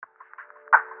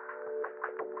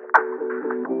Hello!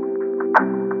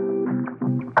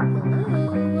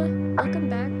 Welcome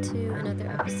back to another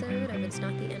episode of It's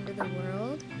Not the End of the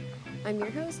World. I'm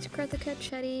your host, Kritika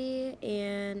Chetty,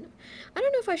 and I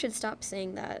don't know if I should stop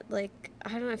saying that. I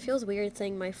don't know, it feels weird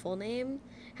saying my full name.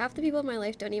 Half the people in my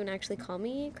life don't even actually call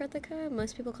me Kritika.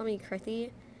 Most people call me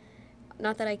Krithi.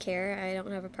 Not that I care, I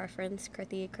don't have a preference.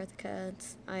 Krithi, Kritika,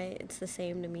 it's the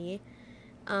same to me.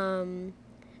 Um,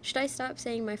 should I stop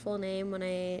saying my full name when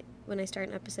I start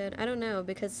an episode? I don't know,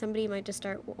 because somebody might just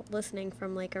start listening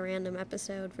from like a random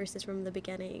episode versus from the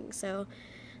beginning. So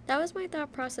that was my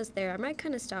thought process there. I might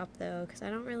kind of stop though, because I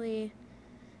don't really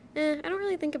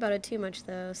think about it too much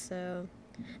though. So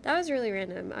that was really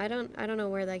random. I don't know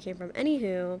where that came from.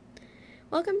 Anywho,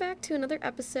 welcome back to another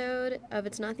episode of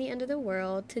It's Not the End of the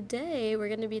World. Today we're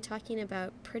going to be talking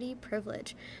about pretty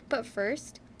privilege. But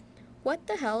first, what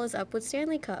the hell is up with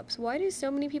Stanley Cups? Why do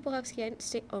so many people have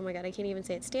oh my god, I can't even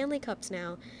say it. Stanley Cups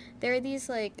now. They're these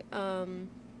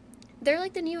they're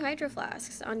like the new Hydro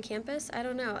Flasks on campus. I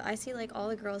don't know. I see like all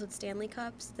the girls with Stanley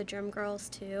Cups, the drum girls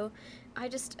too.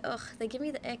 They give me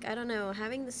the ick. I don't know.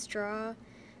 Having the straw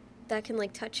that can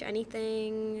like touch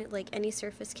anything, like any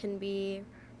surface can be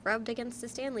rubbed against a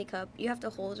Stanley Cup. You have to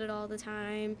hold it all the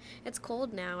time. It's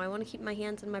cold now. I want to keep my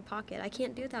hands in my pocket. I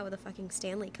can't do that with a fucking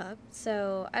Stanley Cup.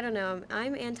 So, I don't know.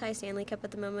 I'm anti-Stanley Cup at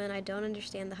the moment. I don't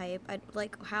understand the hype.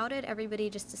 How did everybody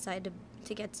just decide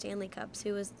to get Stanley Cups?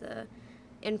 Who was the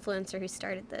influencer who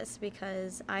started this?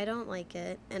 Because I don't like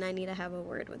it, and I need to have a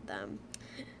word with them.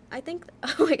 I think,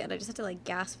 oh my god, I just had to like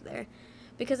gasp there.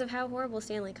 Because of how horrible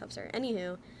Stanley Cups are.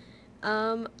 Anywho,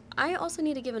 I also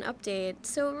need to give an update.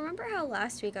 So remember how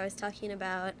last week I was talking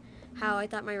about how I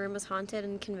thought my room was haunted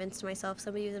and convinced myself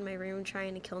somebody was in my room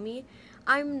trying to kill me?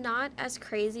 I'm not as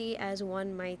crazy as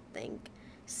one might think.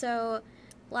 So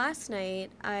last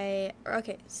night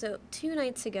so 2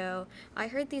 nights ago, I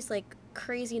heard these like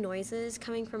crazy noises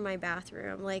coming from my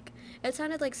bathroom. Like it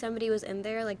sounded like somebody was in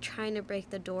there like trying to break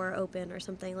the door open or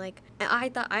something. Like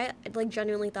I like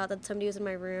genuinely thought that somebody was in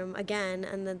my room again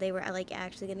and that they were like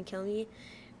actually gonna kill me.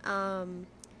 um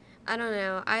I don't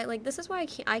know. This is why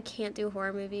I can't do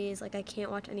horror movies. Like I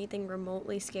can't watch anything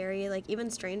remotely scary. Like even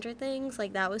Stranger Things,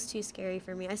 like that was too scary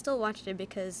for me. I still watched it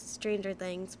because Stranger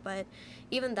Things, but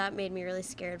even that made me really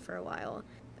scared for a while.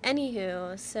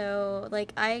 Anywho, so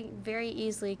like I very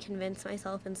easily convince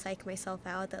myself and psych myself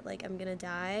out that like I'm gonna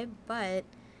die, but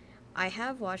I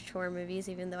have watched horror movies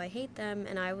even though I hate them,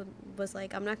 and was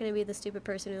like, I'm not going to be the stupid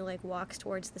person who like walks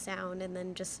towards the sound and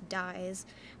then just dies.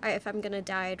 If I'm going to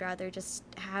die, I'd rather just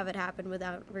have it happen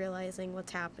without realizing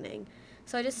what's happening.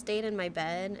 So I just stayed in my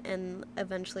bed and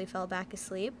eventually fell back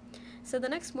asleep. So the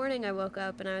next morning I woke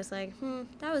up and I was like,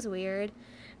 that was weird.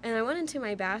 And I went into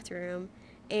my bathroom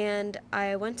and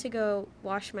I went to go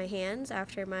wash my hands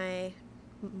after my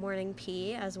morning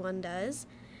pee, as one does,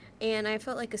 and I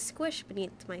felt like a squish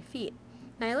beneath my feet.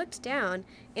 And I looked down,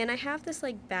 and I have this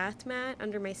like bath mat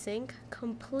under my sink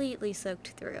completely soaked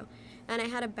through. And I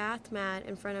had a bath mat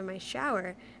in front of my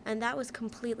shower, and that was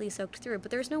completely soaked through.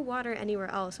 But there was no water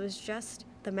anywhere else, it was just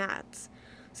the mats.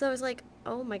 So I was like,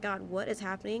 oh my god, what is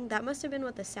happening? That must have been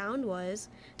what the sound was.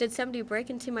 Did somebody break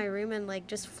into my room and like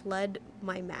just flood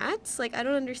my mats? Like, I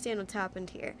don't understand what's happened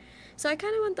here. So I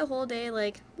kind of went the whole day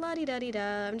like, la di da di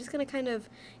da. I'm just gonna kind of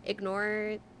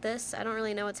ignore this. I don't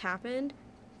really know what's happened.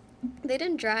 They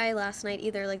didn't dry last night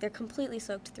either. Like, they're completely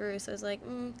soaked through. So I was like,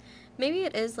 maybe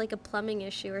it is like a plumbing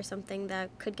issue or something that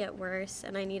could get worse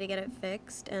and I need to get it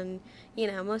fixed. And,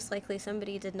 most likely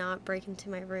somebody did not break into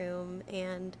my room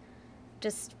and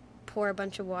just pour a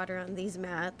bunch of water on these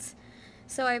mats.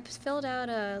 So I filled out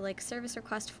a like service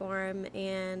request form,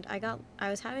 and I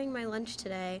was having my lunch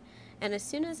today, and as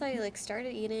soon as I like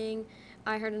started eating,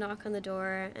 I heard a knock on the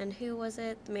door, and who was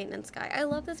it? The maintenance guy. I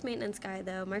love this maintenance guy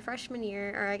though. My freshman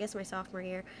year, or I guess my sophomore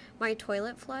year, my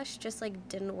toilet flush just like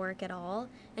didn't work at all,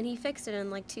 and he fixed it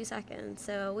in like 2 seconds.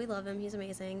 So we love him. He's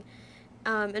amazing.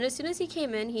 And as soon as he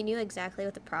came in, he knew exactly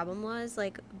what the problem was.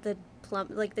 Like the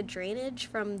drainage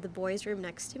from the boys' room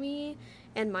next to me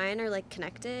and mine are like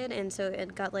connected, and so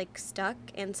it got like stuck.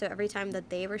 And so every time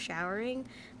that they were showering,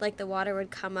 like the water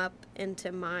would come up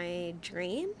into my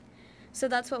drain. So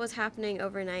that's what was happening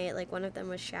overnight. Like one of them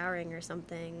was showering or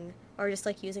something, or just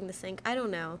like using the sink. I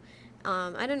don't know.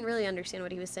 I didn't really understand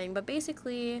what he was saying, but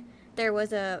basically there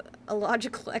was a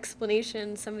logical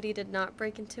explanation. Somebody did not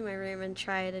break into my room and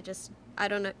try to just, I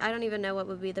don't know, I don't even know what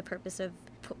would be the purpose of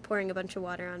pouring a bunch of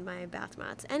water on my bath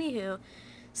mats. Anywho,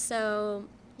 so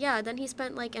yeah, then he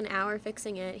spent like an hour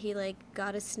fixing it. He like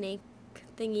got a snake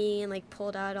thingy and like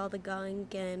pulled out all the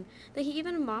gunk, and then he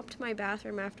even mopped my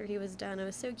bathroom after he was done. It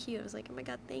was so cute. I was like, oh my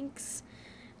god, thanks.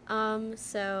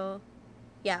 So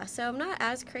yeah, so I'm not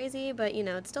as crazy, but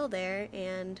it's still there,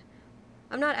 and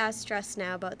I'm not as stressed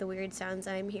now about the weird sounds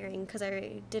I'm hearing because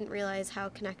I didn't realize how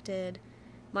connected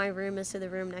my room is to the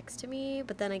room next to me.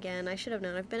 But then again, I should have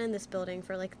known. I've been in this building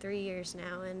for like 3 years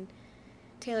now, and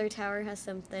Taylor Tower has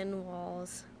some thin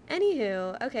walls.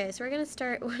 Anywho, okay, so we're gonna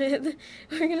start with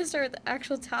the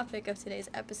actual topic of today's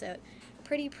episode,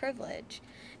 pretty privilege.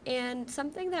 And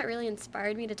something that really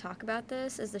inspired me to talk about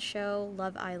this is the show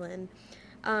Love Island.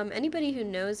 Anybody who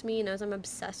knows me knows I'm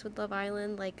obsessed with Love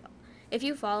Island. Like, if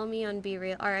you follow me on Be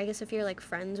Real, or I guess if you're like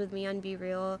friends with me on Be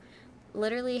Real,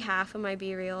 literally half of my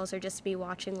Be Reals are just me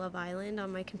watching Love Island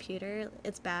on my computer.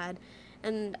 It's bad.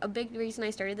 And a big reason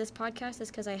I started this podcast is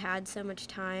because I had so much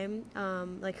time,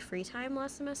 like free time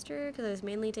last semester, because I was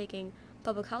mainly taking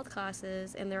public health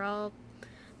classes, and they're all,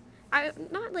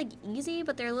 not like easy,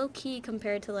 but they're low key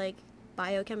compared to like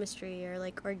biochemistry or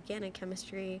like organic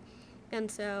chemistry. And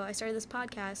so I started this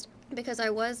podcast because I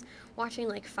was watching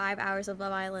like 5 hours of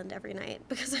Love Island every night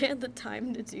because I had the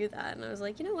time to do that. And I was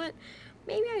like, you know what?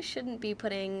 Maybe I shouldn't be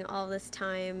putting all this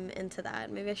time into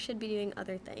that. Maybe I should be doing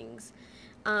other things.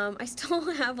 I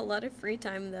still have a lot of free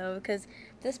time though, because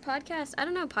this podcast, I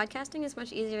don't know, podcasting is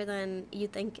much easier than you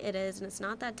think it is, and it's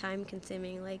not that time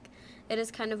consuming. Like, it is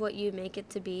kind of what you make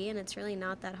it to be, and it's really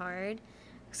not that hard.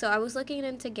 So I was looking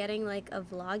into getting like a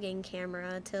vlogging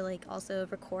camera to like also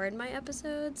record my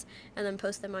episodes and then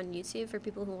post them on YouTube for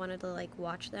people who wanted to like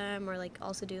watch them, or like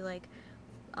also do like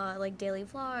daily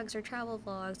vlogs or travel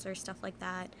vlogs or stuff like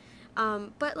that.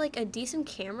 But like a decent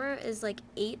camera is like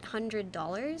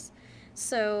 $800.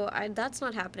 So that's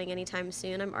not happening anytime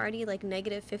soon. I'm already like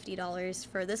negative $50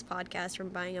 for this podcast from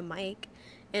buying a mic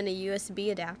and a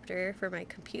USB adapter for my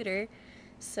computer.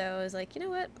 So I was like, you know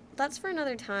what? That's for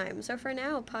another time. So for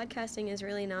now, podcasting is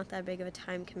really not that big of a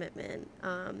time commitment.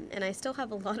 And I still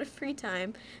have a lot of free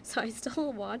time. So I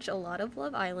still watch a lot of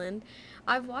Love Island.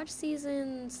 I've watched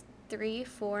seasons 3,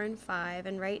 4, and 5.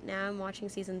 And right now I'm watching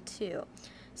season 2.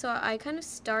 So I kind of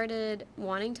started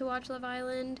wanting to watch Love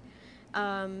Island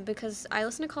because I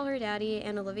listened to Call Her Daddy,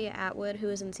 and Olivia Atwood, who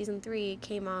was in season 3,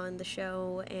 came on the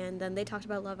show, and then they talked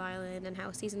about Love Island and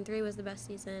how season 3 was the best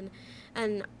season.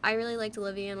 And I really liked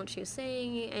Olivia and what she was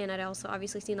saying, and I'd also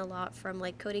obviously seen a lot from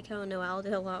like Cody Ko and Noel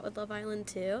did a lot with Love Island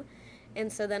too. And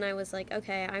so then I was like,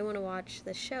 okay, I want to watch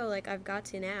the show, like I've got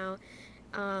to now.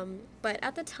 But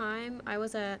at the time, I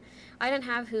didn't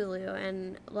have Hulu,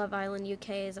 and Love Island UK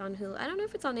is on Hulu. I don't know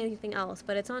if it's on anything else,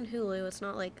 but it's on Hulu. It's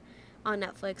not like on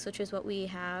Netflix, which is what we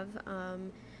have.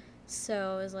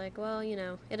 So I was like, well,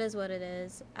 it is what it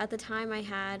is. At the time, I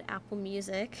had Apple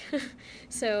Music.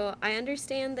 So I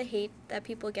understand the hate that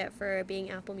people get for being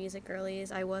Apple Music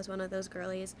girlies. I was one of those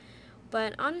girlies.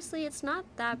 But honestly, it's not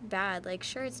that bad. Like,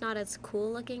 sure, it's not as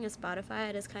cool looking as Spotify.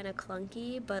 It is kind of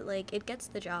clunky, but, like, it gets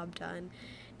the job done.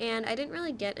 And I didn't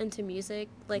really get into music,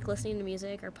 like, listening to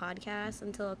music or podcasts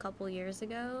until a couple years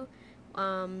ago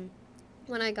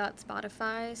when I got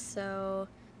Spotify. So,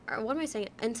 or what am I saying?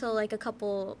 Until, like,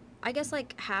 I guess,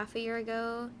 like, half a year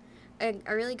ago. I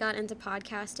really got into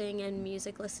podcasting and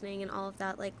music listening and all of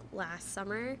that, like, last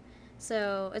summer.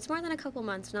 So it's more than a couple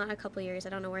months, not a couple years. I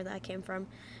don't know where that came from.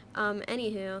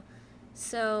 Anywho,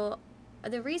 so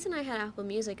the reason I had Apple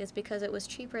Music is because it was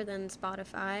cheaper than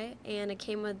Spotify, and it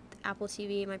came with Apple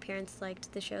TV. My parents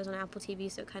liked the shows on Apple TV,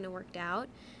 so it kind of worked out.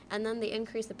 And then they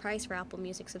increased the price for Apple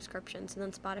Music subscriptions, and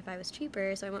then Spotify was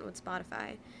cheaper, so I went with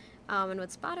Spotify. And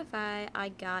with Spotify, I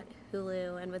got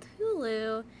Hulu, and with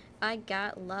Hulu, I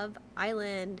got Love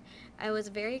Island. It was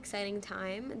a very exciting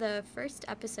time. The first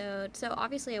episode, so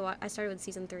obviously I started with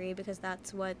season 3 because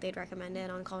that's what they'd recommended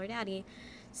on Call Her Daddy.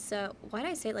 So, why did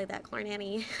I say it like that, Call Her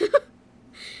Daddy?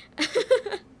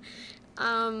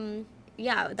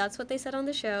 Yeah, that's what they said on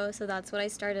the show, so that's what I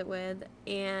started with.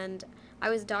 And I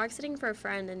was dog sitting for a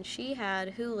friend, and she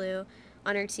had Hulu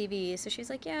on her TV. So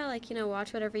she's like, yeah, like,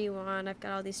 watch whatever you want. I've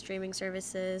got all these streaming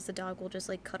services. The dog will just,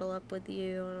 like, cuddle up with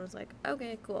you. And I was like,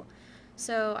 okay, cool.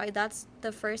 So that's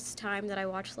the first time that I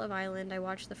watched Love Island. I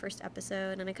watched the first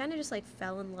episode, and I kind of just, like,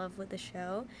 fell in love with the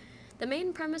show. The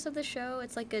main premise of the show,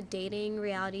 it's like a dating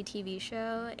reality TV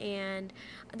show, and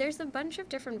there's a bunch of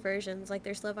different versions. Like,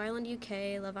 there's Love Island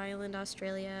UK, Love Island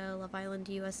Australia, Love Island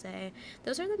USA.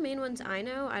 Those are the main ones I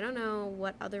know. I don't know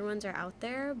what other ones are out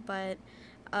there, but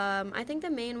I think the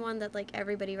main one that, like,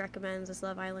 everybody recommends is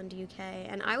Love Island UK,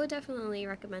 and I would definitely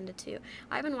recommend it too.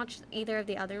 I haven't watched either of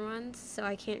the other ones, so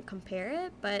I can't compare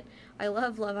it, but I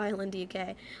love Love Island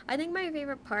UK. I think my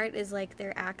favorite part is, like,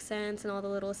 their accents and all the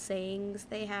little sayings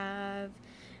they have.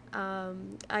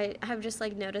 I have just,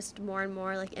 like, noticed more and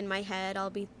more, like, in my head, I'll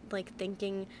be, like,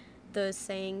 thinking those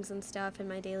sayings and stuff in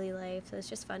my daily life, so it's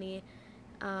just funny.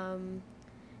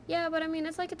 Yeah, but I mean,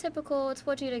 it's like it's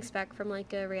what you'd expect from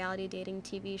like a reality dating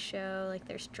TV show. Like,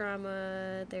 there's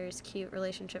drama, there's cute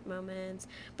relationship moments,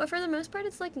 but for the most part,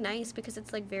 it's like nice because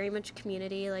it's like very much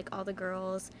community. Like, all the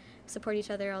girls support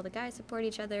each other, all the guys support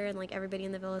each other, and like everybody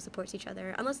in the villa supports each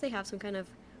other, unless they have some kind of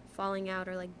falling out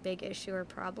or like big issue or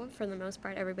problem. For the most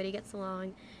part, everybody gets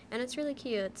along, and it's really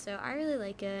cute. So I really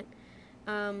like it.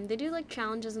 They do like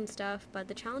challenges and stuff, but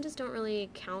the challenges don't really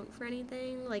count for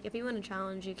anything. Like, if you win a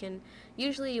challenge,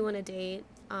 usually you win a date,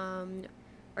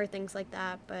 or things like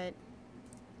that. But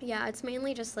yeah, it's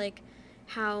mainly just like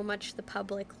how much the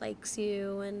public likes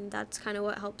you, and that's kind of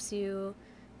what helps you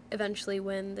eventually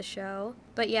win the show.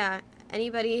 But yeah,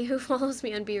 anybody who follows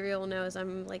me on Be Real knows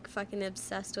I'm like fucking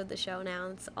obsessed with the show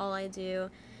now. It's all I do.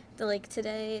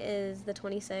 Today is the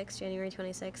 26th, January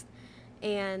 26th.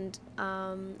 And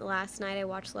last night I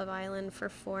watched Love Island for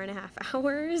 4.5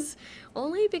 hours,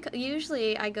 only because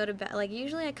usually I go to bed, like,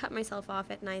 usually I cut myself off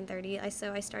at 9:30.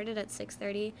 So I started at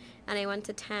 6:30 and I went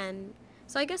to 10.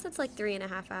 So I guess that's like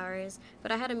 3.5 hours,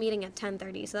 but I had a meeting at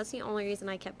 10:30, so that's the only reason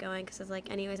I kept going, because I was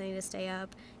like, anyways, I need to stay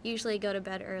up. Usually go to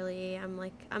bed early.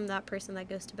 I'm that person that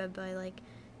goes to bed by like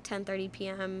 10:30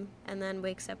 p.m. and then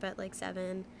wakes up at like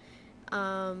 7.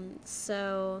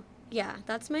 So yeah,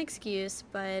 that's my excuse,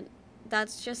 but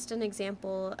that's just an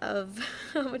example of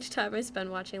how much time I spend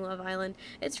watching Love Island.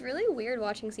 It's really weird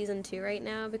watching season 2 right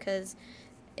now because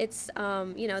it's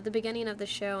the beginning of the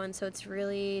show, and so it's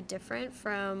really different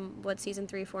from what season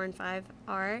 3, 4, and 5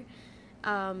 are.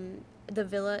 The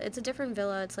villa, it's a different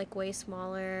villa. It's like way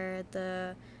smaller.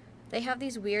 They have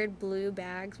these weird blue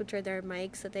bags, which are their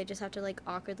mics that they just have to like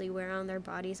awkwardly wear on their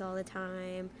bodies all the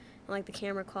time. And like the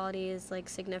camera quality is like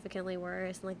significantly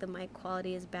worse, and like the mic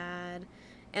quality is bad.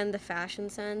 And the fashion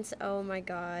sense, oh my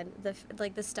god,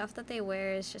 the stuff that they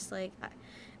wear is just like,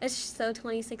 it's just so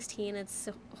 2016. It's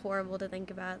so horrible to think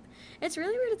about. It's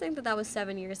really weird to think that was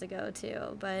 7 years ago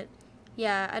too. But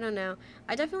yeah, I don't know.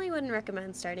 I definitely wouldn't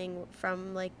recommend starting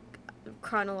from like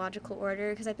chronological order,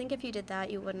 because I think if you did that,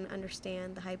 you wouldn't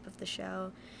understand the hype of the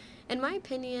show. In my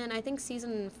opinion, I think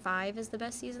season 5 is the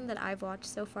best season that I've watched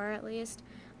so far, at least.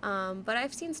 But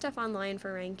I've seen stuff online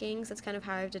for rankings. That's kind of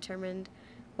how I've determined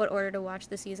what order to watch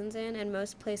the seasons in, and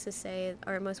most places say,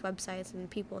 or most websites and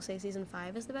people say, season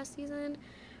 5 is the best season.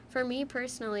 For me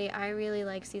personally, I really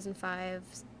like season 5,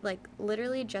 like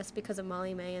literally just because of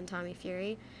Molly-Mae and Tommy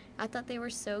Fury. I thought they were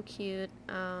so cute,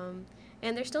 and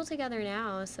they're still together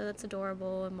now, so that's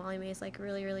adorable. And Molly-Mae's like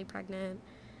really, really pregnant,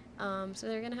 so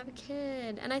they're gonna have a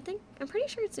kid, and I'm pretty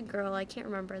sure it's a girl. I can't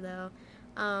remember though.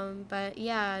 But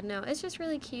yeah, no, it's just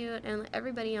really cute, and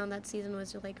everybody on that season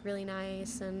was like really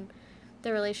nice, and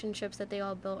the relationships that they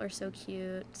all built are so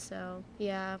cute. So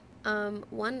yeah.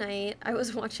 One night I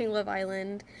was watching Love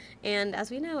Island, and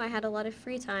as we know, I had a lot of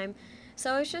free time,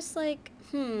 so I was just like,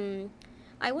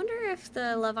 I wonder if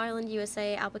the Love Island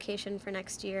USA application for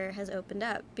next year has opened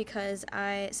up, because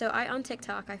I on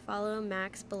TikTok I follow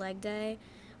Max Belegde.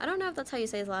 I don't know if that's how you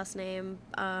say his last name,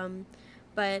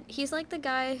 but he's like the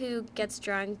guy who gets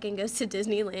drunk and goes to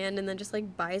Disneyland and then just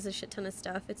like buys a shit ton of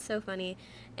stuff. It's so funny.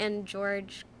 And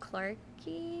George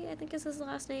Clarkey, I think is his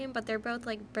last name, but they're both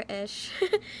like British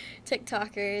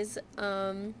TikTokers.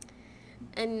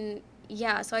 And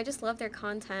yeah, so I just love their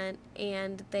content,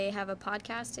 and they have a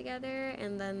podcast together,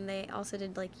 and then they also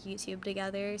did like YouTube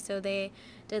together. So they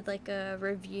did like a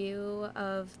review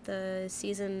of the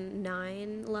season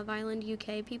 9 Love Island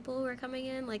UK people who are coming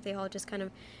in. Like, they all just kind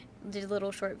of did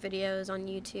little short videos on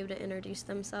YouTube to introduce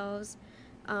themselves.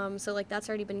 So like that's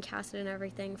already been casted and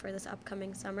everything for this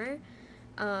upcoming summer.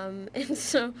 And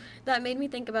so that made me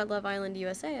think about Love Island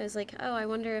USA. I was like, oh, I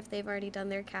wonder if they've already done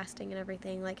their casting and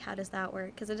everything. Like, how does that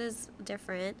work? Because it is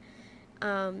different.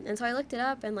 And so I looked it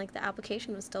up, and like the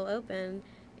application was still open.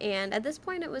 And at this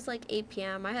point, it was like 8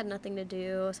 p.m. I had nothing to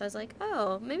do. So I was like,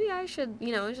 oh, maybe I should,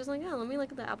 I was just like, oh, let me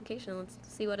look at the application. Let's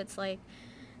see what it's like.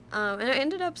 And I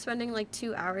ended up spending like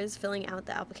 2 hours filling out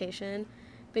the application,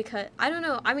 because, I don't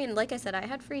know, I mean, like I said, I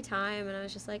had free time, and I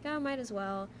was just like, oh, might as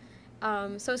well.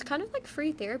 So it's kind of like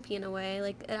free therapy in a way.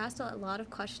 Like, it asked a lot of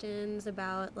questions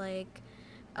about, like,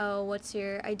 oh, what's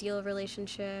your ideal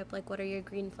relationship? Like, what are your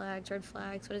green flags, red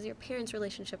flags? What is your parents'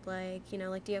 relationship like?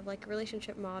 Like, do you have, like,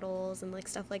 relationship models and, like,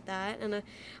 stuff like that? And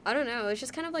I don't know. It was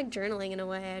just kind of like journaling in a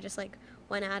way. I just, like,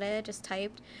 went at it, just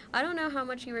typed. I don't know how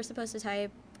much you were supposed to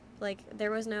type. Like, there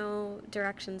was no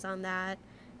directions on that.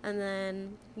 And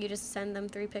then you just send them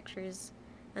 3 pictures,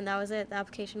 and that was it. The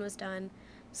application was done.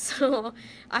 So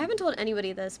I haven't told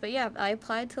anybody this, but yeah, I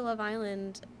applied to Love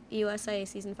Island USA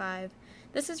season 5.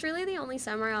 This is really the only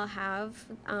summer I'll have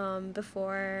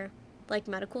before like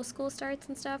medical school starts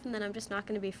and stuff, and then I'm just not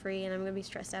going to be free and I'm going to be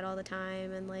stressed out all the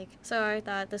time. And like, so I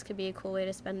thought this could be a cool way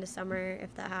to spend a summer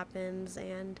if that happens.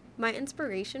 And my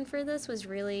inspiration for this was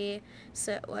really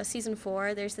season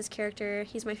 4. There's this character,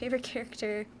 he's my favorite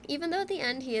character, even though at the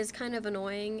end he is kind of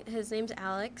annoying. His name's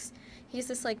Alex. He's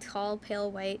this like tall,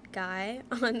 pale white guy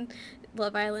on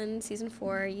Love Island season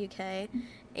 4 UK,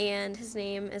 and his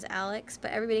name is Alex,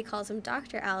 but everybody calls him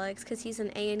Dr. Alex because he's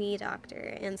an A&E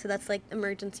doctor, and so that's like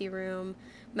emergency room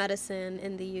medicine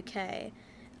in the UK.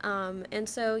 And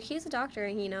so he's a doctor,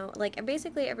 and, you know, like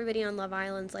basically everybody on Love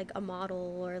Island's like a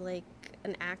model or like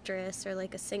an actress or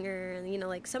like a singer, and, you know,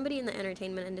 like somebody in the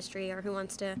entertainment industry or who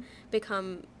wants to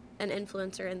become an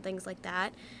influencer and things like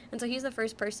that. And so he's the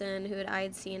first person I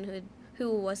had seen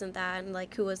who wasn't that, and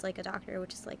like who was like a doctor,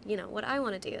 which is like, you know, what I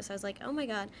want to do. So I was like, oh my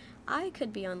god, I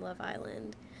could be on Love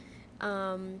Island.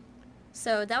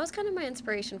 So that was kind of my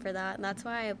inspiration for that, and that's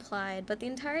why I applied. But the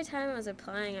entire time I was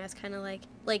applying, I was kind of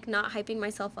like not hyping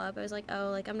myself up. I was like,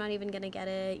 oh, like I'm not even gonna get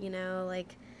it, you know,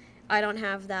 like I don't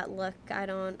have that look.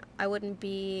 I wouldn't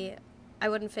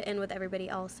fit in with everybody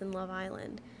else in Love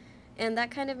Island. And that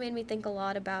kind of made me think a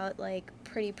lot about like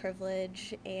pretty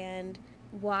privilege and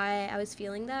why I was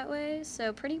feeling that way.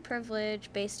 So pretty privilege,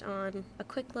 based on a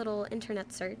quick little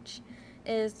internet search,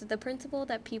 is the principle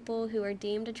that people who are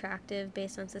deemed attractive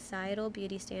based on societal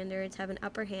beauty standards have an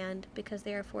upper hand because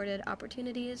they are afforded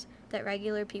opportunities that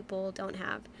regular people don't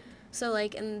have. So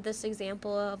like in this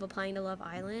example of applying to Love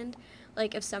Island,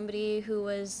 like if somebody who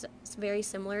was very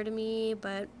similar to me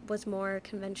but was more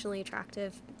conventionally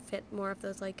attractive, fit more of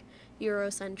those like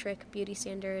Eurocentric beauty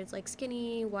standards, like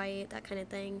skinny, white, that kind of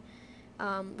thing,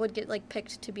 would get like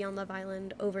picked to be on Love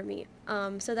Island over me.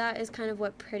 So that is kind of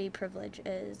what pretty privilege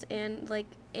is. And like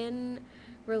in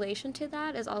relation to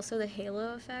that is also the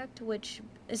halo effect, which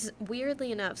is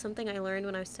weirdly enough something I learned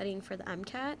when I was studying for the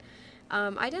MCAT.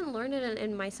 I didn't learn it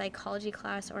in my psychology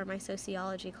class or my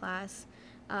sociology class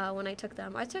when I took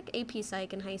them. I took AP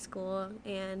Psych in high school,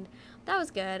 and that was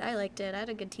good. I liked it. I had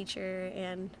a good teacher,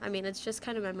 and I mean, it's just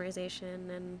kind of memorization,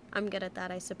 and I'm good at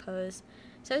that, I suppose.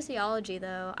 Sociology,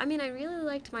 though, I mean, I really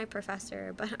liked my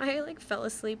professor, but I like fell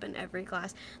asleep in every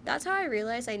class. That's how I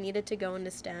realized I needed to go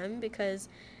into STEM, because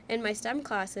in my STEM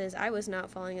classes, I was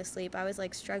not falling asleep. I was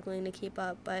like struggling to keep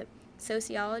up, but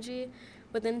sociology,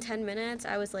 within 10 minutes,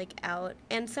 I was like out,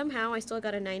 and somehow I still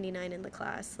got a 99 in the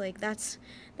class. Like that's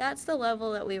the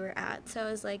level that we were at. So I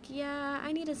was like, yeah,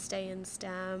 I need to stay in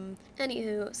STEM.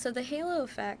 Anywho, so the halo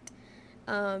effect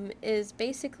is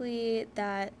basically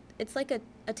that it's like a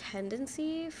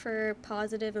tendency for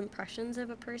positive impressions of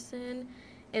a person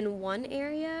in one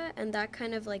area, and that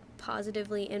kind of like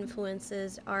positively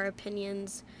influences our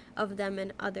opinions of them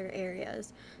in other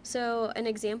areas. So an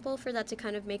example for that to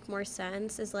kind of make more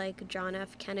sense is like John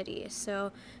F. Kennedy.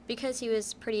 So because he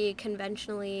was pretty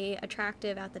conventionally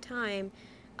attractive at the time,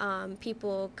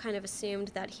 people kind of assumed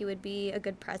that he would be a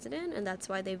good president, and that's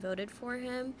why they voted for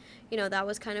him. You know, that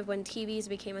was kind of when TVs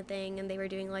became a thing, and they were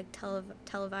doing like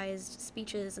televised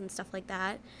speeches and stuff like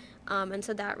that. And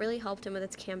so that really helped him with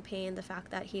its campaign, the fact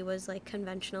that he was like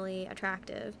conventionally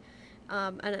attractive.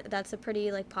 And that's a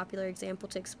pretty like popular example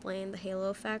to explain the halo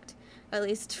effect, at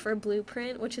least for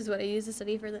Blueprint, which is what I use to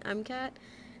study for the MCAT.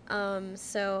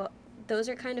 So those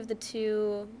are kind of the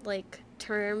two like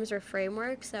terms or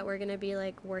frameworks that we're going to be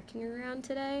like working around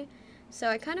today. So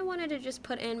I kind of wanted to just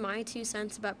put in my 2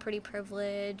 cents about pretty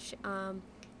privilege,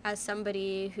 as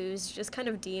somebody who's just kind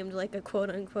of deemed like a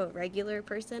quote-unquote regular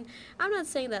person. I'm not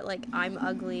saying that like I'm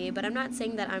ugly, but I'm not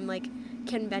saying that I'm like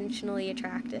conventionally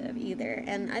attractive either.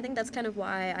 And I think that's kind of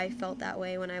why I felt that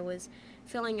way when I was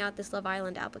filling out this Love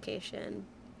Island application.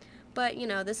 But, you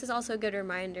know, this is also a good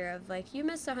reminder of, like, you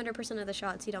miss 100% of the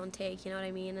shots you don't take, you know what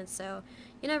I mean? And so,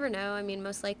 you never know. I mean,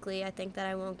 most likely, I think that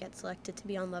I won't get selected to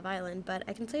be on Love Island, but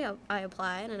I can say I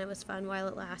applied, and it was fun while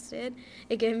it lasted.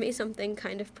 It gave me something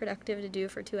kind of productive to do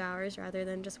for 2 hours rather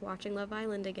than just watching Love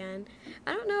Island again.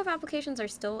 I don't know if applications are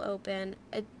still open.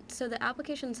 So the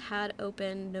applications had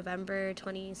opened November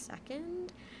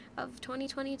 22nd of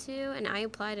 2022, and I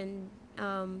applied in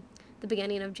the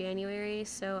beginning of January,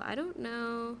 so I don't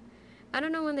know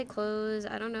when they close.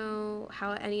 I don't know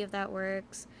how any of that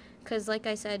works. Because, like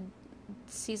I said,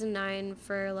 Season 9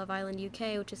 for Love Island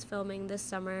UK, which is filming this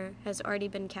summer, has already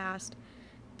been cast.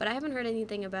 But I haven't heard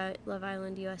anything about Love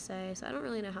Island USA, so I don't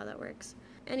really know how that works.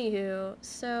 Anywho,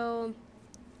 so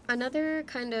another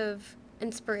kind of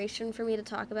inspiration for me to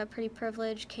talk about pretty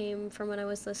privilege came from when I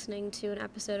was listening to an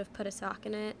episode of Put a Sock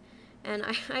in It. And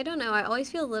I don't know, I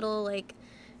always feel a little like,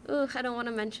 ooh, I don't want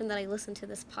to mention that I listen to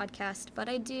this podcast, but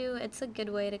I do. It's a good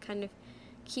way to kind of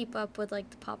keep up with like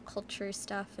the pop culture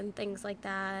stuff and things like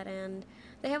that, and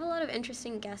they have a lot of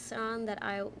interesting guests on that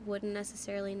I wouldn't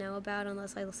necessarily know about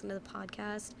unless I listen to the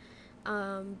podcast.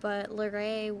 But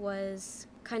Lorray was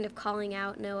kind of calling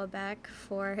out Noah Beck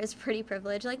for his pretty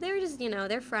privilege. Like, they were just,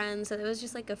 they're friends, so it was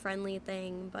just like a friendly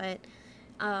thing. But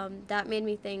that made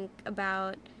me think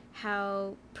about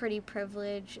how pretty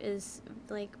privilege is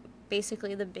like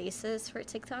basically the basis for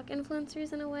TikTok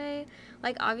influencers in a way.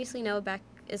 Like, obviously, Noah Beck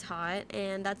is hot,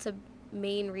 and that's a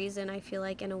main reason I feel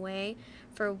like, in a way,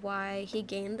 for why he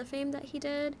gained the fame that he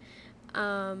did.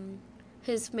 Um,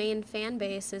 his main fan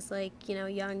base is like,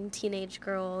 young teenage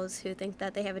girls who think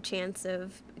that they have a chance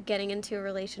of getting into a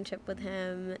relationship with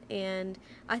him. And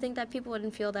I think that people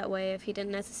wouldn't feel that way if he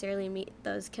didn't necessarily meet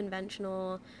those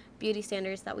conventional beauty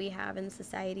standards that we have in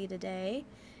society today.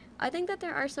 I think that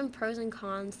there are some pros and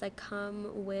cons that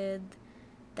come with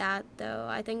that, though.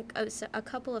 I think a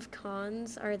couple of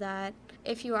cons are that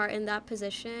if you are in that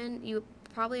position, you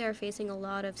probably are facing a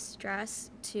lot of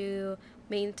stress to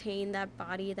maintain that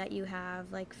body that you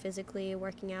have, like physically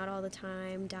working out all the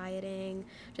time, dieting,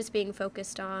 just being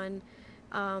focused on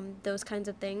those kinds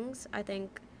of things. I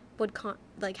think would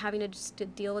like having to just to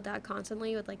deal with that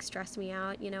constantly would like stress me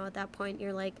out. At that point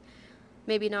you're like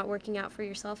maybe not working out for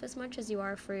yourself as much as you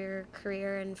are for your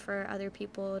career and for other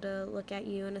people to look at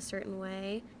you in a certain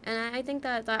way. And I think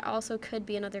that that also could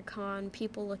be another con,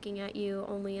 people looking at you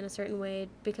only in a certain way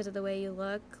because of the way you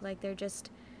look. Like, they're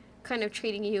just kind of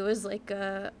treating you as like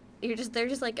they're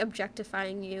just like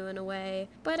objectifying you in a way.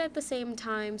 But at the same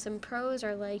time, some pros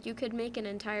are like you could make an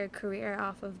entire career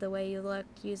off of the way you look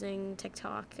using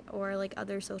TikTok or like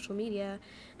other social media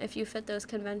if you fit those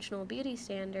conventional beauty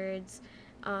standards.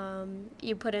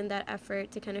 You put in that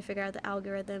effort to kind of figure out the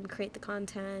algorithm, create the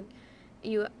content.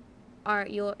 You're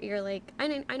like, I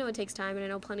know it takes time, and I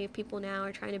know plenty of people now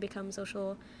are trying to become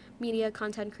social media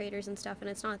content creators and stuff, and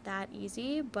it's not that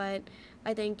easy, but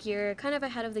I think you're kind of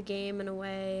ahead of the game in a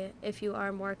way if you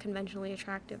are more conventionally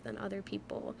attractive than other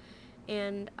people.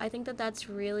 And I think that that's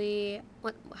really,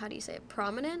 how do you say it,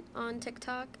 prominent on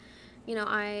TikTok.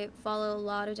 I follow a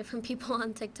lot of different people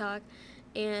on TikTok,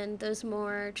 and those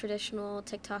more traditional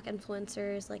TikTok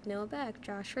influencers like Noah Beck,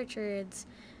 Josh Richards,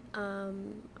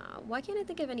 why can't I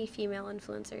think of any female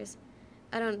influencers?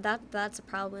 I don't, that's a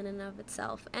problem in and of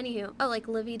itself. Anywho, like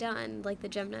Livy Dunn, like the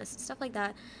gymnast, stuff like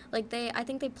that. Like, I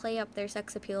think they play up their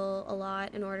sex appeal a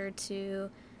lot in order to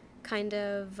kind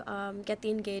of get the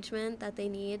engagement that they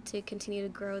need to continue to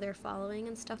grow their following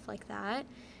and stuff like that.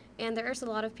 And there's a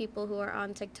lot of people who are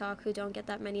on TikTok who don't get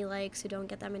that many likes, who don't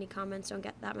get that many comments, don't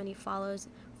get that many follows,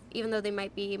 even though they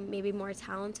might be maybe more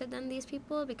talented than these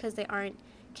people because they aren't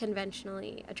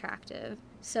conventionally attractive.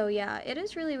 So yeah, it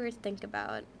is really weird to think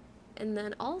about. And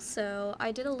then also,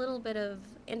 I did a little bit of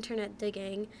internet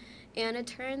digging, and it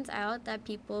turns out that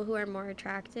people who are more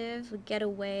attractive get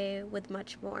away with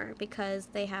much more because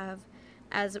they have,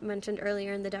 as mentioned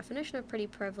earlier in the definition of pretty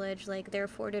privilege, like they're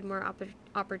afforded more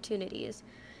opportunities.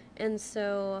 And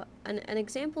so an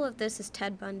example of this is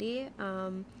Ted Bundy.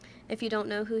 If you don't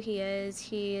know who he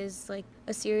is like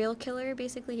a serial killer.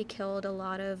 Basically, he killed a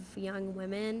lot of young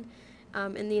women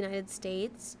in the United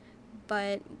States.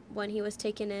 But when he was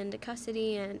taken into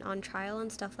custody and on trial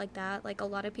and stuff like that, like, a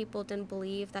lot of people didn't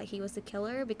believe that he was the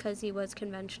killer because he was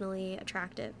conventionally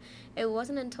attractive. It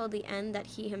wasn't until the end that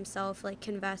he himself, like,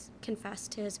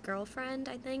 confessed to his girlfriend,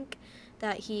 I think,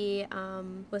 that he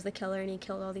was the killer and he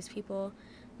killed all these people.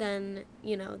 Then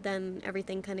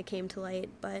everything kind of came to light.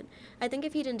 But I think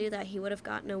if he didn't do that, he would have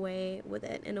gotten away with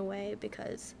it in a way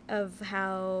because of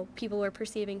how people were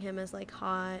perceiving him as, like,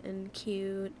 hot and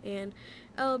cute, and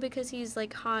because he's,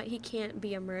 like, hot, he can't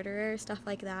be a murderer, stuff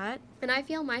like that. And I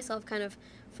feel myself kind of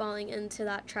falling into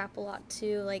that trap a lot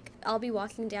too. Like, I'll be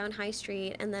walking down High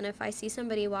Street, and then if I see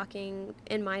somebody walking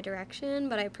in my direction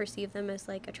but I perceive them as,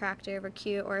 like, attractive or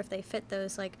cute, or if they fit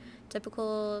those, like,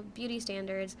 typical beauty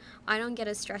standards, I don't get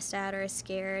as stressed out or as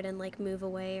scared and, like, move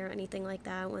away or anything like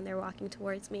that when they're walking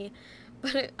towards me.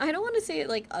 But I don't want to say it,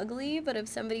 like, ugly, but if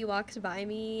somebody walks by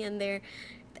me and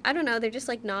I don't know, they're just,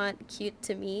 like, not cute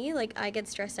to me, like, I get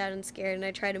stressed out and scared, and I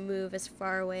try to move as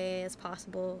far away as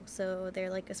possible so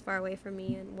they're, like, as far away from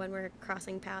me and when we're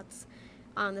crossing paths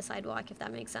on the sidewalk, if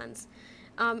that makes sense.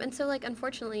 And so, like,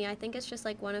 unfortunately, I think it's just,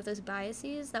 like, one of those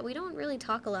biases that we don't really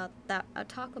talk about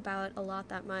a lot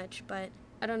that much. But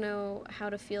I don't know how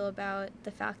to feel about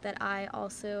the fact that I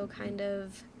also kind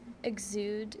of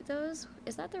exude those.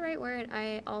 Is that the right word?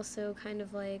 I also kind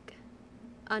of, like,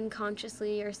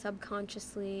 unconsciously or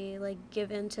subconsciously, like,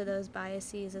 give into those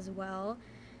biases as well.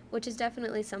 which is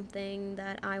definitely something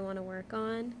that I want to work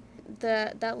on.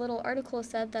 That little article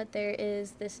said that there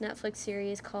is this Netflix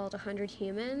series called 100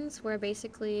 Humans, where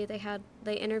basically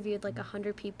they interviewed like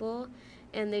 100 people,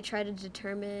 and they tried to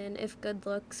determine if good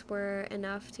looks were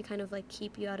enough to kind of like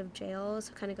keep you out of jail,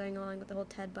 so kind of going along with the whole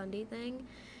Ted Bundy thing.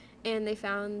 And they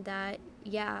found that,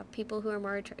 yeah, people who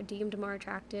are deemed more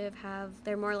attractive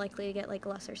they're more likely to get like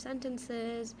lesser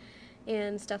sentences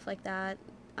and stuff like that.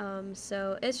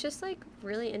 So it's just like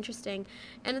really interesting,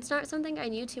 and it's not something I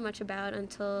knew too much about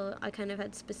until I kind of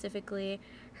had specifically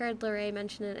heard Lorray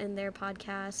mention it in their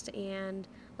podcast, and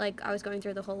like I was going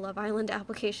through the whole Love Island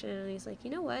application, and he's like,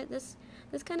 you know what, this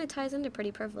kind of ties into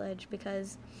pretty privilege,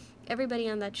 because everybody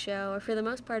on that show, or for the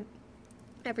most part,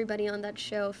 everybody on that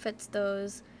show fits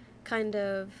those kind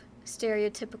of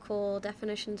stereotypical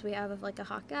definitions we have of like a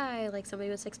hot guy, like somebody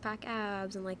with six pack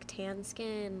abs and like tan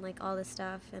skin, like all this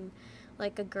stuff. And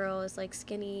like a girl is like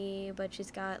skinny, but she's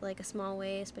got like a small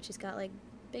waist, but she's got like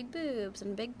big boobs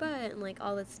and big butt and like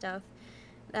all this stuff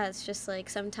that's just like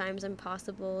sometimes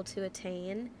impossible to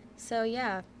attain. So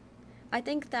yeah, I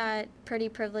think that pretty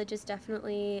privilege is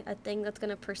definitely a thing that's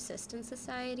going to persist in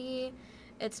society.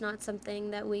 It's not something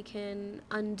that we can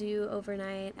undo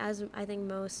overnight, as I think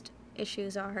most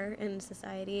issues are in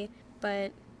society.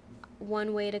 But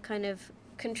one way to kind of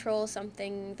control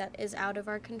something that is out of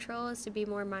our control is to be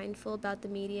more mindful about the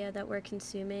media that we're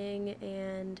consuming,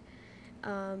 and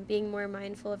being more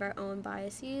mindful of our own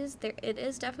biases. It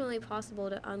is definitely possible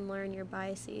to unlearn your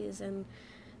biases, and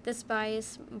this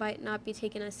bias might not be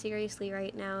taken as seriously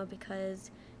right now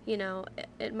because,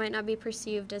 it might not be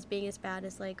perceived as being as bad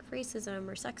as like racism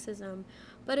or sexism,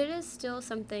 but it is still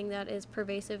something that is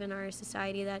pervasive in our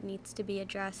society that needs to be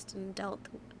addressed and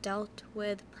dealt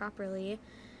with properly.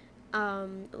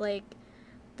 Like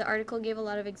the article gave a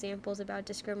lot of examples about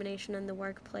discrimination in the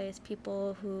workplace,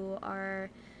 people who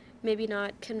are maybe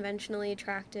not conventionally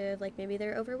attractive, like maybe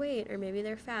they're overweight or maybe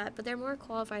they're fat, but they're more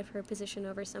qualified for a position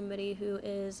over somebody who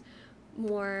is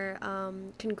more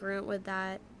congruent with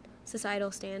that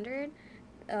societal standard.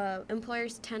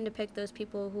 Employers tend to pick those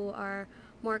people who are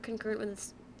more congruent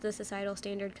with the societal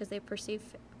standard because they perceive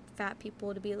fat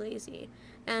people to be lazy.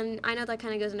 And I know that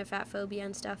kind of goes into fat phobia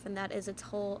and stuff, and that is a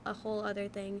whole other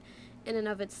thing in and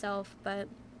of itself, but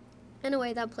in a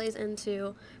way that plays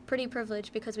into pretty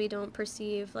privilege because we don't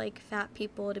perceive like fat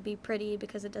people to be pretty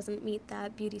because it doesn't meet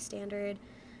that beauty standard,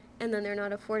 and then they're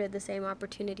not afforded the same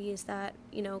opportunities that,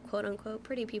 quote unquote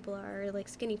pretty people are, or like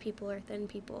skinny people or thin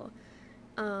people.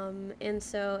 And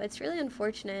so it's really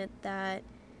unfortunate that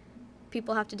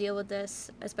people have to deal with this,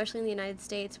 especially in the United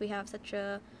States. We have such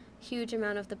a huge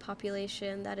amount of the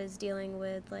population that is dealing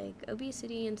with like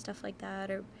obesity and stuff like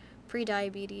that, or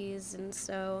pre-diabetes, and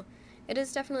so it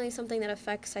is definitely something that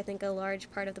affects, I think, a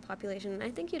large part of the population. And I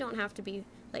think you don't have to be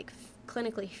like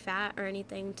clinically fat or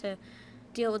anything to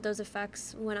deal with those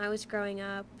effects. When I was growing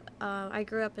up, I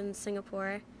grew up in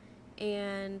Singapore,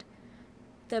 and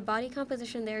the body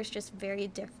composition there is just very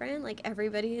different. Like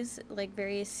everybody's like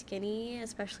very skinny,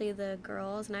 especially the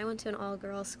girls. And I went to an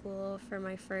all-girls school for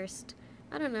my first,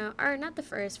 I don't know, or not the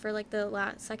first, for like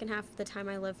the second half of the time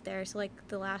I lived there. So like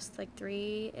the last like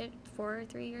 3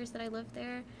 years that I lived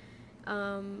there.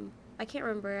 I can't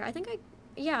remember.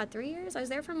 3 years. I was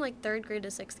there from like 3rd grade to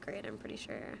 6th grade, I'm pretty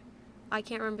sure. I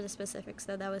can't remember the specifics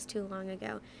though, that was too long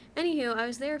ago. Anywho, I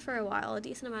was there for a while, a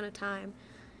decent amount of time.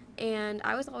 And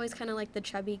I was always kind of like the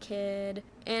chubby kid,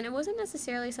 and it wasn't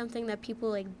necessarily something that people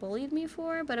like bullied me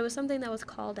for, but it was something that was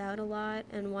called out a lot.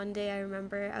 And one day I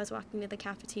remember I was walking to the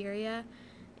cafeteria,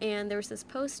 and there was this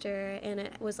poster, and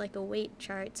it was like a weight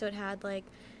chart, so it had like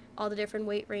all the different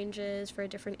weight ranges for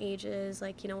different ages,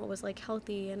 like, what was like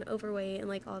healthy and overweight and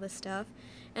like all this stuff.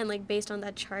 And like based on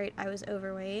that chart, I was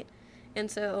overweight.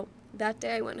 And so that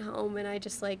day I went home and I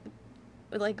just like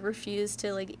refused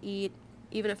to like eat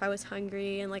even if I was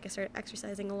hungry, and like I started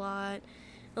exercising a lot,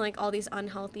 and like all these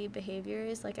unhealthy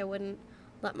behaviors. Like I wouldn't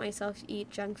let myself eat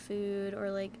junk food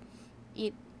or like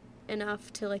eat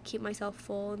enough to like keep myself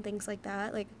full and things like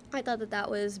that. Like I thought that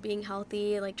was being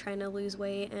healthy, like trying to lose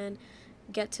weight and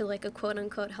get to like a quote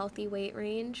unquote healthy weight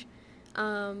range.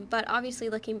 But obviously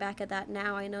looking back at that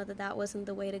now, I know that wasn't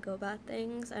the way to go about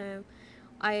things.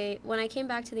 When I came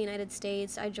back to the United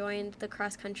States, I joined the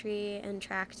cross country and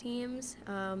track teams,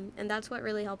 and that's what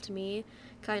really helped me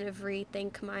kind of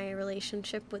rethink my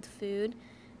relationship with food.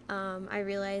 I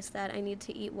realized that I need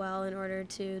to eat well in order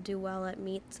to do well at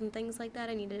meets and things like that.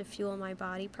 I needed to fuel my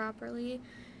body properly.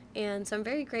 And so I'm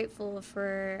very grateful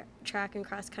for track and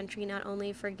cross country, not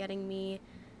only for getting me,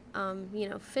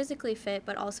 physically fit,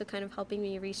 but also kind of helping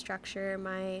me restructure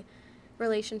my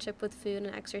relationship with food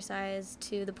and exercise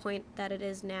to the point that it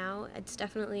is now. It's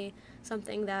definitely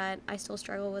something that I still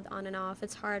struggle with on and off.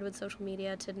 It's hard with social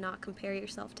media to not compare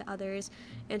yourself to others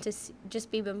and to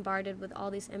just be bombarded with all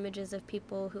these images of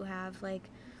people who have like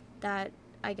that,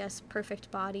 I guess, perfect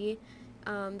body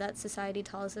that society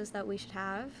tells us that we should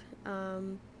have.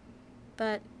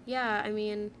 But yeah, I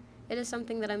mean, it is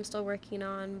something that I'm still working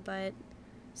on, but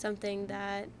something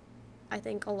that I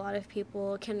think a lot of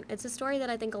people can, it's a story that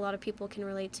I think a lot of people can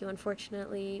relate to,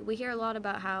 unfortunately. We hear a lot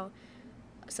about how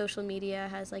social media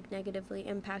has like negatively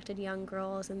impacted young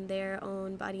girls and their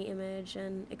own body image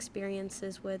and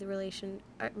experiences with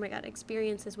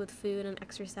experiences with food and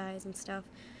exercise and stuff.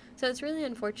 So it's really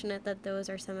unfortunate that those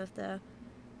are some of the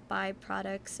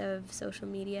byproducts of social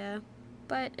media.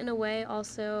 But in a way,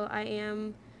 also, I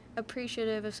am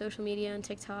appreciative of social media and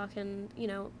TikTok and,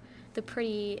 the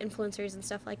pretty influencers and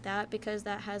stuff like that, because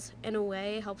that has, in a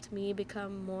way, helped me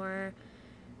become more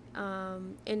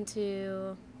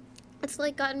into. It's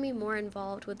like gotten me more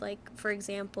involved with, like, for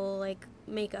example, like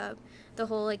makeup, the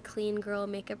whole like clean girl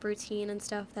makeup routine and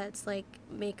stuff. That's like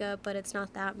makeup, but it's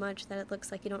not that much that it looks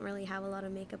like you don't really have a lot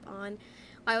of makeup on.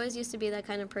 I always used to be that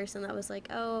kind of person that was like,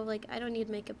 oh, like I don't need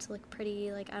makeup to look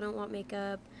pretty, like I don't want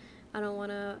makeup, I don't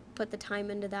want to put the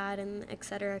time into that, and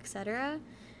etc. etc.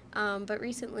 But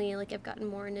recently, like I've gotten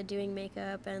more into doing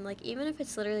makeup, and like even if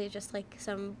it's literally just like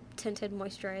some tinted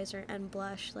moisturizer and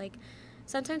blush, like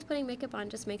sometimes putting makeup on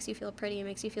just makes you feel pretty. It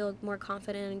makes you feel more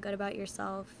confident and good about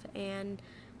yourself. And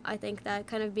I think that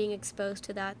kind of being exposed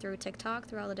to that through TikTok,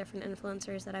 through all the different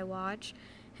influencers that I watch,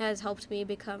 has helped me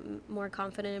become more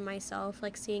confident in myself.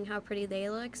 Like seeing how pretty they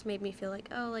look made me feel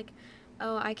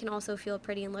oh, I can also feel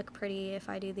pretty and look pretty if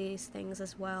I do these things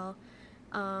as well.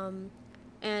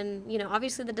 And,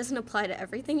 obviously that doesn't apply to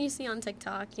everything you see on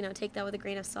TikTok. Take that with a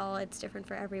grain of salt. It's different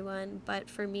for everyone. But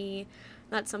for me,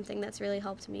 that's something that's really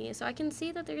helped me. So I can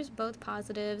see that there's both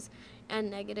positives and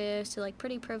negatives to, like,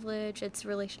 pretty privilege, its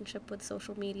relationship with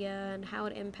social media, and how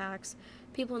it impacts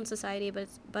people in society,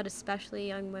 but especially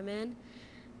young women.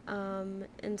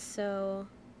 And so,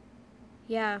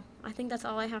 yeah, I think that's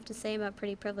all I have to say about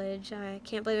pretty privilege. I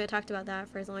can't believe I talked about that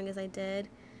for as long as I did.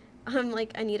 I'm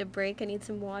like, I need a break, I need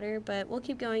some water, but we'll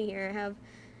keep going here. I have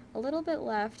a little bit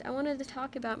left. I wanted to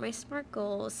talk about my SMART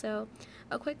goals. So,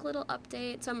 a quick little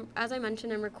update. So, as I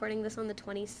mentioned, I'm recording this on the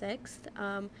 26th.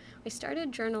 I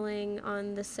started journaling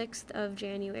on the 6th of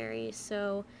January.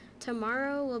 So,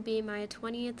 tomorrow will be my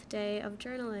 20th day of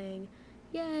journaling.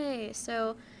 Yay!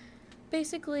 So,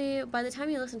 basically, by the time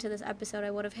you listen to this episode,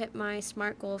 I would have hit my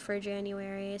SMART goal for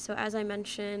January. So, as I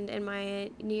mentioned in my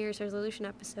New Year's resolution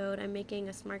episode, I'm making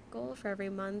a SMART goal for every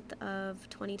month of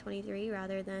 2023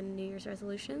 rather than New Year's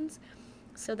resolutions,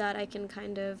 so that I can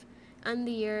kind of end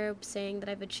the year saying that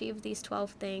I've achieved these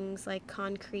 12 things, like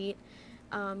concrete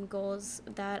goals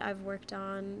that I've worked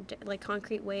on, like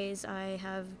concrete ways I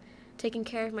have taken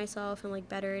care of myself and like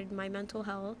bettered my mental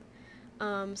health.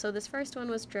 So this first one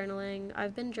was journaling.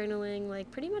 I've been journaling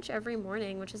like pretty much every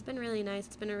morning, which has been really nice.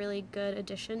 It's been a really good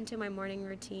addition to my morning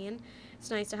routine. It's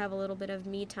nice to have a little bit of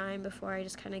me time before I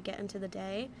just kind of get into the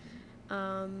day.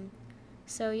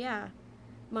 So yeah,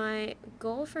 my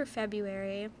goal for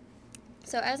February.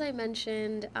 So as I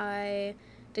mentioned, I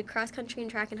did cross country and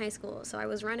track in high school. So I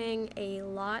was running a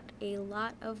lot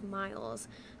of miles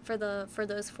for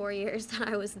those 4 years that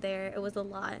I was there. It was a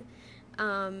lot.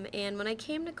 And when I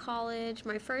came to college,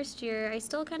 my first year, I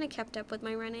still kind of kept up with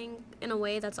my running. In a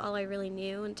way, that's all I really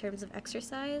knew in terms of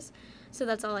exercise. So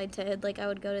that's all I did. Like, I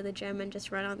would go to the gym and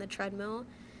just run on the treadmill.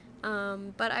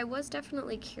 But I was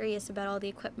definitely curious about all the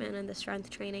equipment and the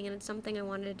strength training, and it's something I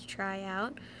wanted to try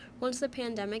out. Once the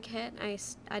pandemic hit,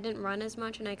 I didn't run as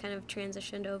much, and I kind of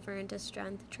transitioned over into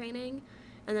strength training.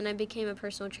 And then I became a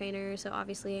personal trainer, so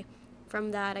obviously from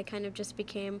that, I kind of just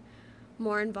became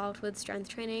more involved with strength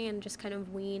training and just kind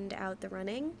of weaned out the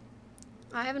running.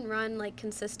 I haven't run like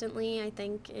consistently, I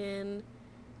think in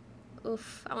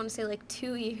I want to say like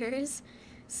 2 years.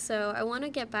 So I want to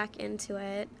get back into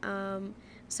it.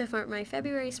 So for my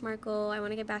February SMART goal, I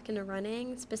want to get back into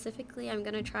running. Specifically, I'm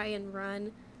going to try and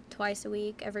run twice a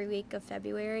week, every week of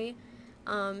February.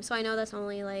 So I know that's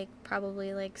only like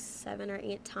probably like 7 or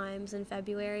 8 times in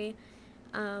February.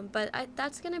 But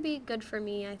that's going to be good for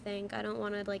me, I think. I don't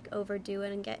want to, like, overdo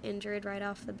it and get injured right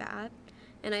off the bat.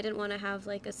 And I didn't want to have,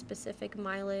 like, a specific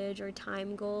mileage or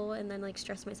time goal and then, like,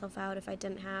 stress myself out if I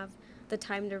didn't have the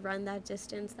time to run that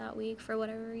distance that week for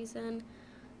whatever reason.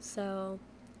 So,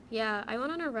 yeah, I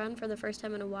went on a run for the first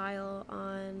time in a while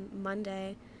on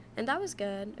Monday. And that was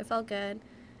good. It felt good.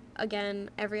 Again,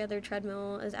 every other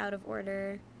treadmill is out of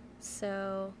order.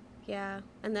 So, yeah.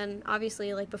 And then,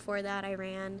 obviously, like, before that, I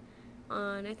ran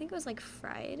on, I think it was like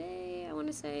Friday, I want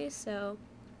to say. So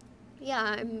yeah,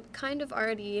 I'm kind of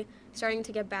already starting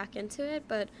to get back into it,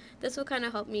 but this will kind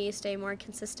of help me stay more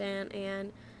consistent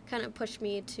and kind of push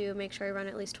me to make sure I run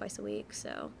at least twice a week.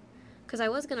 So, because I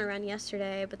was going to run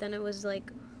yesterday, but then it was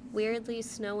like weirdly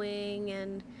snowing,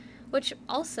 and which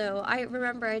also I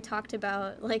remember I talked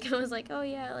about, like, I was like, oh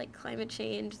yeah, like climate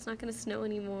change, it's not going to snow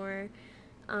anymore.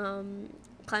 Um,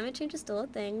 Climate change is still a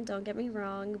thing, don't get me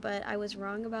wrong, but I was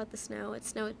wrong about the snow. It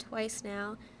snowed twice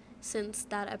now since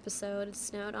that episode. It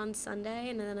snowed on Sunday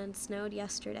and then it snowed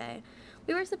yesterday.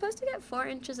 We were supposed to get 4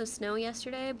 inches of snow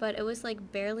yesterday, but it was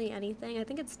like barely anything. I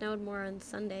think it snowed more on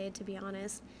Sunday, to be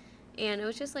honest. And it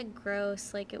was just like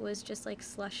gross. Like it was just like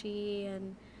slushy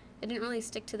and it didn't really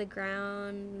stick to the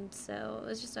ground. So it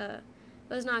was just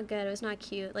it was not good. It was not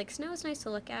cute. Like snow is nice to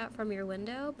look at from your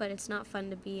window, but it's not fun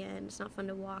to be in. It's not fun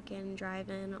to walk in, drive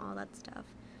in, all that stuff.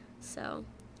 So,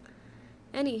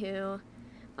 anywho,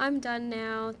 I'm done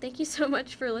now. Thank you so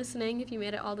much for listening. If you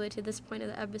made it all the way to this point of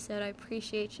the episode, I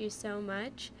appreciate you so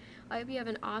much. I hope you have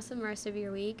an awesome rest of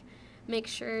your week. Make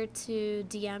sure to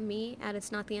DM me at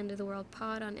It's Not the End of the World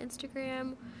Pod on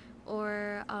Instagram,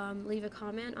 or leave a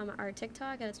comment on our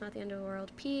TikTok at It's Not the End of the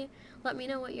World P. Let me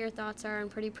know what your thoughts are on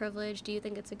Pretty Privilege. Do you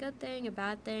think it's a good thing, a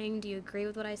bad thing? Do you agree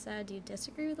with what I said? Do you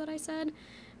disagree with what I said?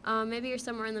 Maybe you're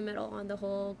somewhere in the middle on the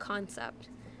whole concept.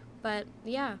 But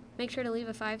yeah, make sure to leave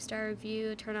a 5-star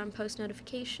review, turn on post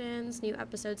notifications, new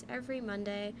episodes every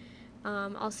Monday.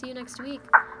 I'll see you next week.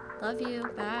 Love you.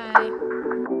 Bye.